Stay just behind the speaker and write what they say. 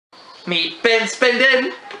Meet Ben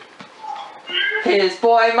Spendin. His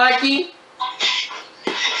boy Mikey.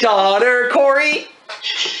 Daughter Corey.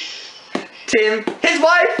 Tim, his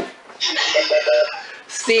wife.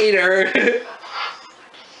 Cedar.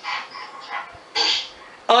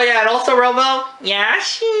 Oh yeah, and also Robo.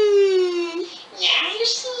 Yashi.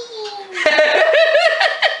 Yashi.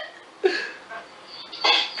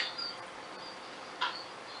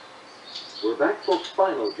 We're back for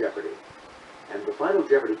Final Jeopardy. And the Final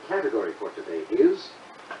Jeopardy category for today is...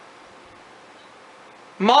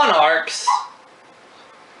 Monarchs.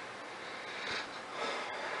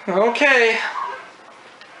 Okay.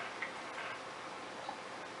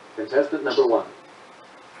 Contestant number 1.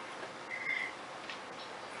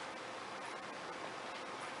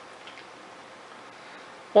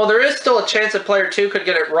 Well, there is still a chance that player 2 could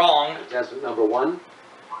get it wrong. Contestant number 1,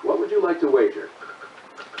 what would you like to wager?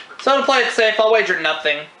 So to play it safe, I'll wager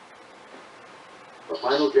nothing. The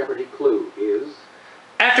Final Jeopardy clue is...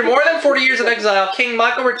 After more than 40 years in exile, King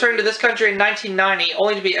Michael returned to this country in 1990,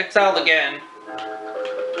 only to be exiled again.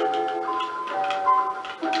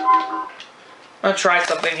 I'm gonna try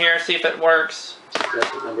something here, see if it works.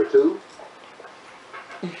 Contestant number 2.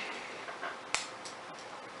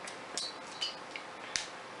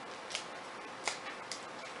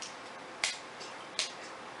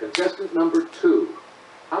 Contestant number 2,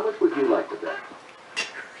 how much would you like to bet?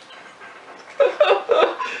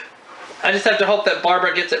 I just have to hope that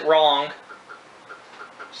Barbara gets it wrong.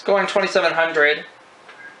 She's going 2,700.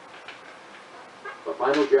 The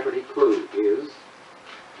Final Jeopardy clue is...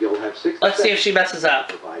 You'll have 60 Let's see if she messes up.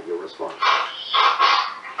 to provide your response.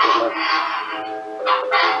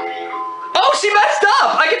 Oh, she messed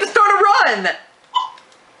up! I get to start a run!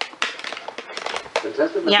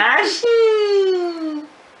 Contestant number 3. Yoshi!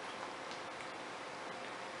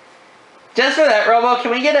 Just for that, Robo,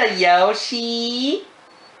 can we get a Yoshi?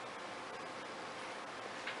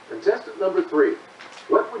 Contestant number 3,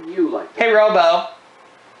 what would you like to... Hey, Robo.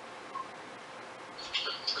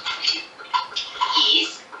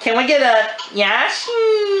 Can we get a Yoshi?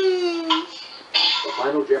 The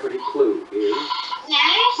Final Jeopardy clue is...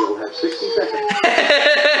 You'll have 60 seconds.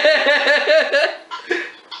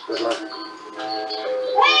 Good luck.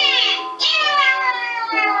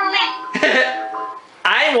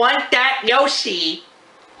 I want that Yoshi.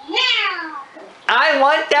 I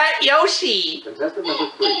want that Yoshi. Contestant number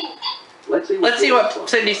 3. Let's see what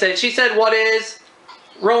Cindy said. She said, what is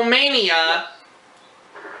Romania?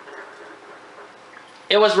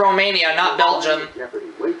 It was Romania, not Belgium.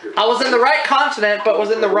 I was in the right continent, but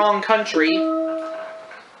was in the wrong country.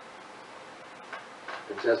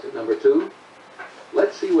 Contestant number 2.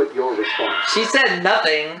 Let's see what your response. She said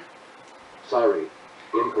nothing. Sorry,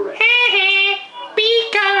 incorrect.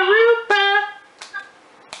 Pika-roopa.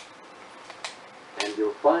 And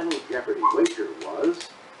your Final Jeopardy wager was...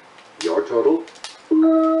 Your total?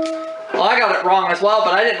 Well, I got it wrong as well,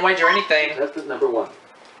 but I didn't wager anything. Contestant number 1.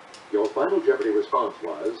 Your Final Jeopardy response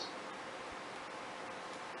was...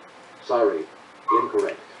 Sorry,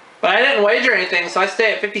 incorrect. But I didn't wager anything, so I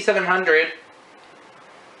stay at 5,700.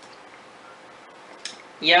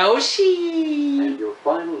 Yoshi! And your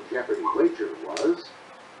Final Jeopardy wager was...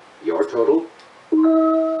 Your total?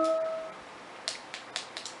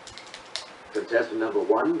 Contestant number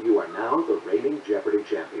 1, you are now the reigning Jeopardy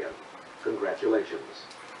champion. Congratulations.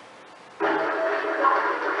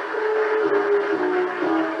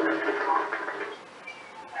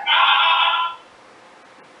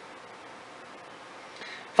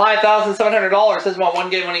 $5,700 is my one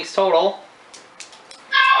game winnings total.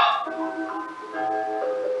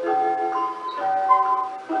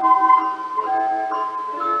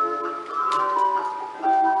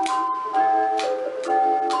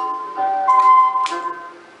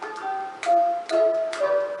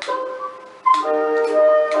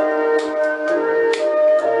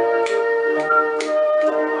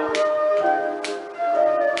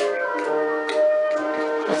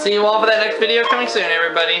 See you all for that next video coming soon,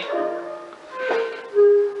 everybody.